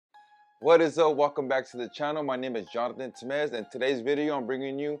What is up? Welcome back to the channel. My name is Jonathan Temez, and today's video I'm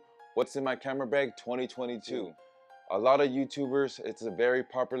bringing you what's in my camera bag 2022. A lot of YouTubers, it's a very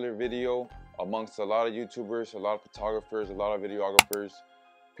popular video amongst a lot of YouTubers, a lot of photographers, a lot of videographers,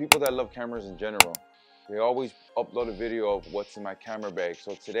 people that love cameras in general. They always upload a video of what's in my camera bag.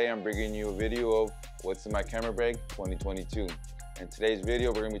 So today I'm bringing you a video of what's in my camera bag 2022. In today's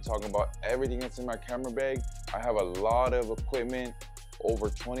video, we're gonna be talking about everything that's in my camera bag. I have a lot of equipment, over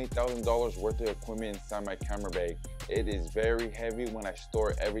 $20,000 worth of equipment inside my camera bag. It is very heavy when I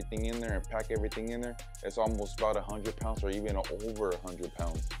store everything in there and pack everything in there. It's almost about 100 pounds or even over 100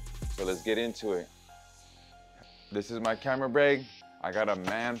 pounds. So let's get into it. This is my camera bag. I got a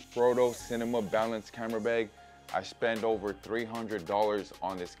Manfrotto Cinema Balance camera bag. I spent over $300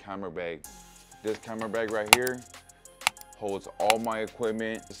 on this camera bag. This camera bag right here holds all my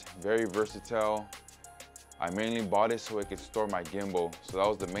equipment. It's very versatile. I mainly bought it so it could store my gimbal. So that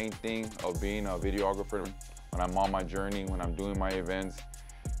was the main thing of being a videographer when I'm on my journey, when I'm doing my events,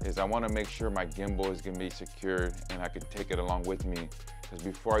 is I want to make sure my gimbal is going to be secured and I can take it along with me. Because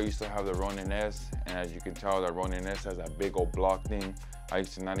before I used to have the Ronin S, and as you can tell, the Ronin S has that big old block thing. I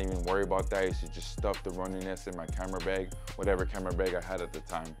used to not even worry about that. I used to just stuff the Ronin S in my camera bag, whatever camera bag I had at the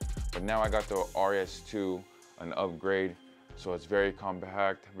time. But now I got the RS2, an upgrade, so it's very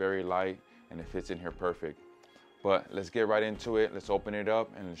compact, very light, and it fits in here perfect. But let's get right into it. Let's open it up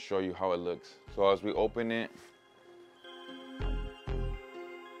and show you how it looks. So as we open it,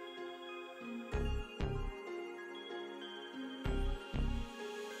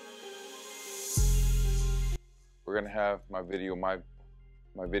 we're gonna have my Video Mic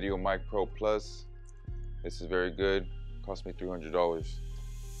Pro Plus. This is very good. Cost me $300.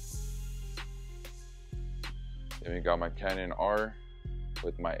 Then we got my Canon R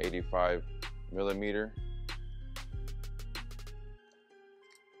with my 85mm.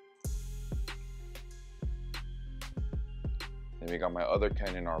 Then we got my other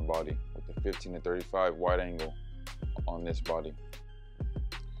Canon R body with the 15-35 wide angle on this body.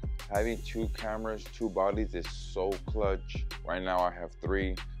 Having two cameras, two bodies is so clutch. Right now I have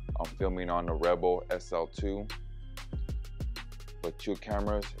three. I'm filming on the Rebel SL2. But two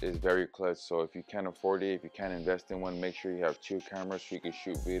cameras is very clutch. So if you can't afford it, if you can't invest in one, make sure you have two cameras so you can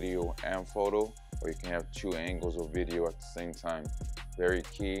shoot video and photo, or you can have two angles of video at the same time. Very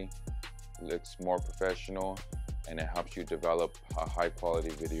key, looks more professional, and it helps you develop a high quality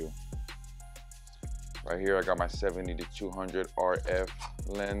video. Right here I got my 70-200 RF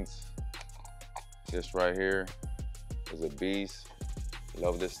lens. This right here is a beast.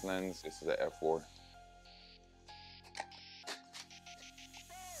 Love this lens. This is the f4.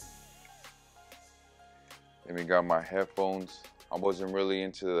 Then we got my headphones. I wasn't really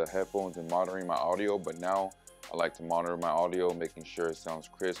into the headphones and monitoring my audio, but now I like to monitor my audio, making sure it sounds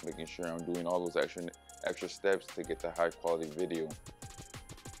crisp, making sure I'm doing all those extra steps to get the high quality video.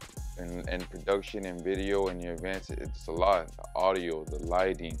 And production and video and your events, it's a lot. The audio, the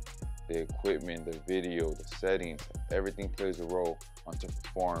lighting, the equipment, the video, the settings, everything plays a role to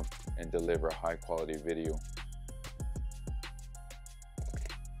perform and deliver a high quality video.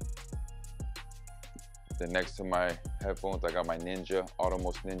 Then next to my headphones, I got my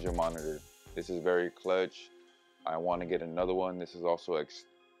Atomos Ninja monitor. This is very clutch. I want to get another one. This is also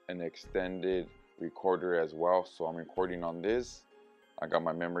an extended recorder as well, so I'm recording on this. I got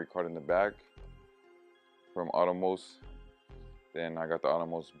my memory card in the back from Atomos. Then I got the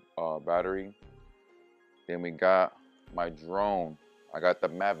Atomos battery. Then we got my drone. I got the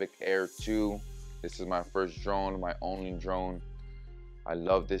Mavic Air 2. This is my first drone, my only drone. I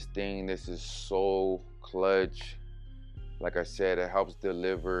love this thing. This is so clutch. Like I said, it helps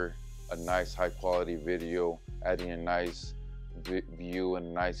deliver a nice high quality video, adding a nice view and a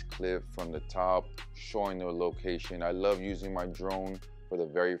nice clip from the top, showing the location. I love using my drone for the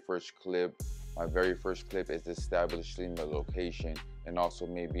very first clip. My very first clip is establishing the location and also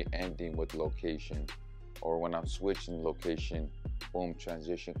maybe ending with location, or when I'm switching location, boom,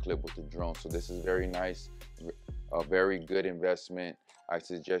 transition clip with the drone. So this is very nice, a very good investment. I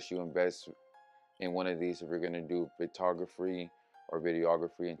suggest you invest in one of these if you're gonna do photography or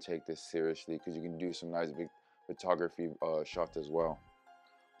videography, and take this seriously, because you can do some nice big photography shots as well.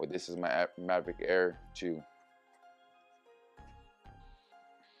 But this is my Mavic Air 2.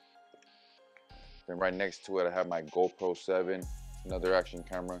 Then right next to it, I have my GoPro 7, another action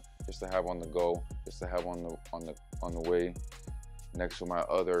camera, just to have on the go, just to have on the way. Next to my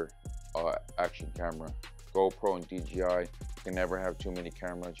other action camera, GoPro and DJI. You can never have too many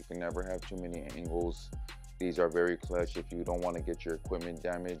cameras. You can never have too many angles. These are very clutch if you don't want to get your equipment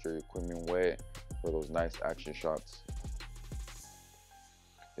damaged or your equipment wet for those nice action shots.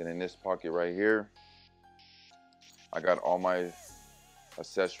 Then in this pocket right here, I got all my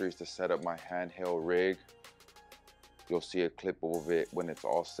accessories to set up my handheld rig. You'll see a clip of it when it's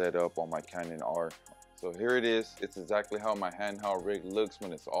all set up on my Canon R. So here it is. It's exactly how my handheld rig looks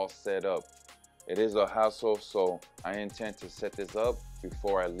when it's all set up. It is a hassle, so I intend to set this up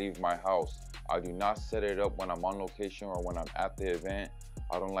before I leave my house. I do not set it up when I'm on location or when I'm at the event.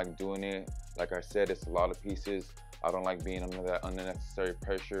 I don't like doing it. Like I said, it's a lot of pieces. I don't like being under that unnecessary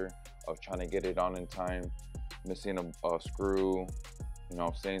pressure of trying to get it on in time, missing a screw, you know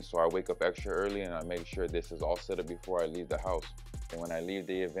what I'm saying? So I wake up extra early and I make sure this is all set up before I leave the house. And when I leave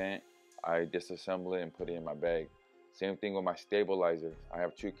the event, I disassemble it and put it in my bag. Same thing with my stabilizer. I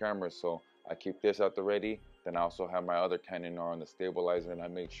have 2 cameras, so I keep this at the ready. Then I also have my other Canon R on the stabilizer, and I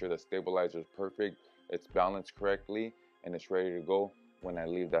make sure the stabilizer is perfect, it's balanced correctly, and it's ready to go when I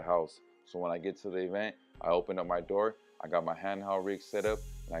leave the house. So when I get to the event, I open up my door, I got my handheld rig set up,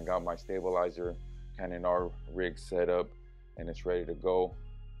 and I got my stabilizer Canon R rig set up, and it's ready to go,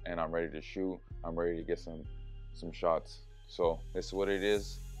 and I'm ready to shoot. I'm ready to get some shots. So this is what it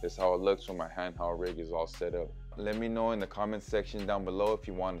is. This is how it looks when my handheld rig is all set up. Let me know in the comment section down below if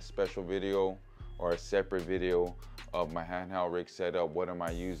you want a special video or a separate video of my handheld rig setup. What am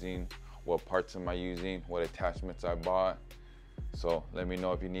I using? What parts am I using? What attachments I bought? So let me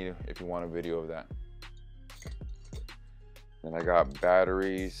know if you want a video of that. Then I got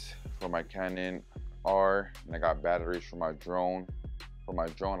batteries for my Canon R, and I got batteries for my drone. For my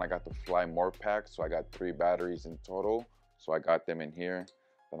drone, I got the Fly More pack, so I got 3 batteries in total. So I got them in here.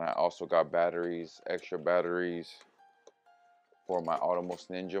 Then I also got batteries, extra batteries for my Atomos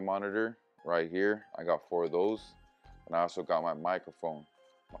Ninja monitor right here. I got 4 of those. And I also got my microphone,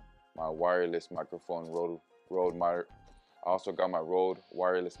 my wireless microphone I also got my Rode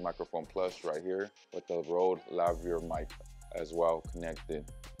Wireless Microphone Plus right here with the Rode Lavalier mic as well connected.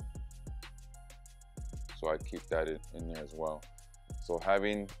 So I keep that in there as well. So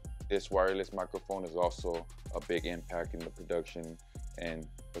having this wireless microphone is also a big impact in the production and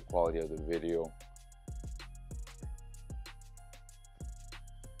the quality of the video.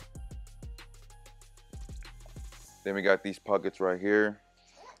 Then we got these pockets right here.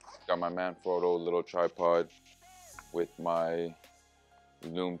 Got my Manfrotto little tripod with my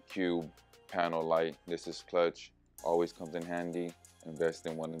Lume Cube panel light. This is clutch, always comes in handy. Invest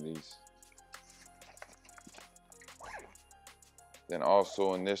in one of these. Then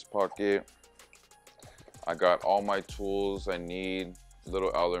also in this pocket, I got all my tools I need,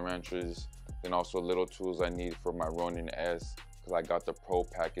 little Allen wrenches, then also little tools I need for my Ronin S, because I got the Pro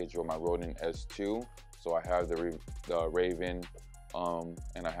package with my Ronin S2. So I have the Raven,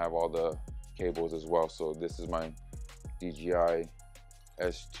 and I have all the cables as well. So this is my DJI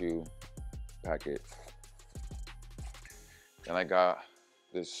S2 packet. Then I got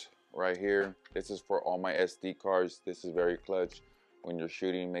this right here. This is for all my SD cards. This is very clutch. When you're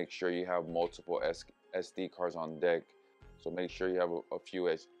shooting, make sure you have multiple SD cards on deck. So make sure you have a few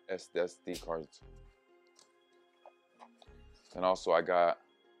SD cards. And also I got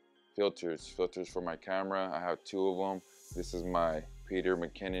filters for my camera. I have 2 of them. This is my Peter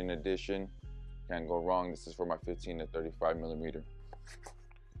McKinnon edition. Can't go wrong. This is for my 15 to 35 millimeter.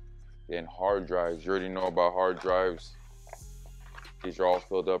 Then hard drives. You already know about hard drives. These are all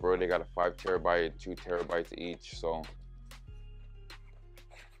filled up already. Got a 5 terabyte, 2 terabytes each. So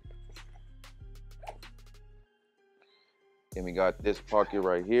then we got this pocket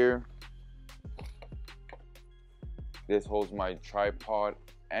right here. This holds my tripod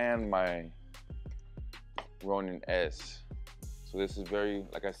and my Ronin S. So this is very,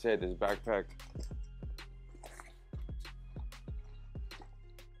 like I said, this backpack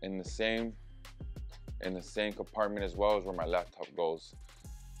in the same compartment as well as where my laptop goes.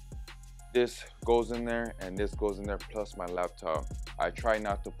 This goes in there and this goes in there plus my laptop. I try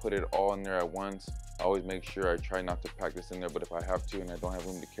not to put it all in there at once. I always make sure I try not to pack this in there, but if I have to and I don't have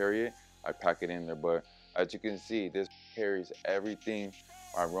room to carry it, I pack it in there. But as you can see, this carries everything.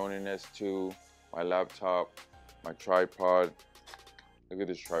 My Ronin S2, my laptop, my tripod. Look at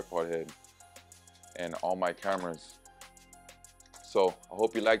this tripod head. And all my cameras. So I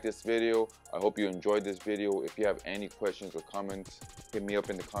hope you liked this video. I hope you enjoyed this video. If you have any questions or comments, hit me up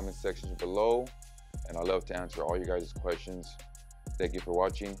in the comment section below. And I love to answer all you guys' questions. Thank you for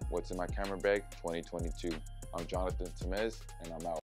watching What's in My Camera Bag 2022. I'm Jonathan Temez, and I'm out.